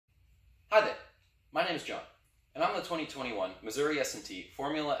Hi there, my name is John, and I'm the 2021 Missouri S&T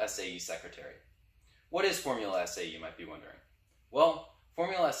Formula SAE Secretary. What is Formula SAE, you might be wondering? Well,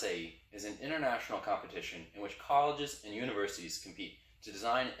 Formula SAE is an international competition in which colleges and universities compete to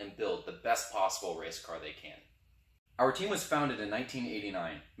design and build the best possible race car they can. Our team was founded in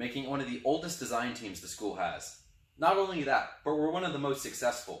 1989, making it one of the oldest design teams the school has. Not only that, but we're one of the most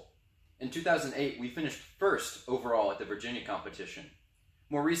successful. In 2008, we finished first overall at the Virginia competition.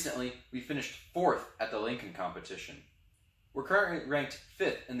 More recently, we finished fourth at the Lincoln competition. We're currently ranked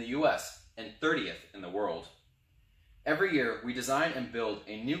 5th in the US and 30th in the world. Every year, we design and build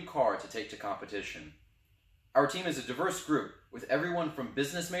a new car to take to competition. Our team is a diverse group with everyone from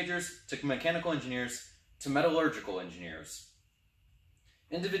business majors to mechanical engineers to metallurgical engineers.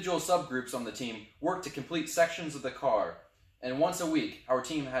 Individual subgroups on the team work to complete sections of the car, and once a week, our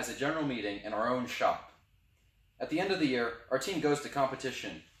team has a general meeting in our own shop. At the end of the year, our team goes to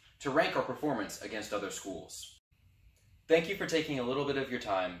competition to rank our performance against other schools. Thank you for taking a little bit of your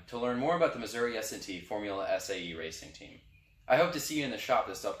time to learn more about the Missouri S&T Formula SAE racing team. I hope to see you in the shop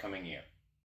this upcoming year.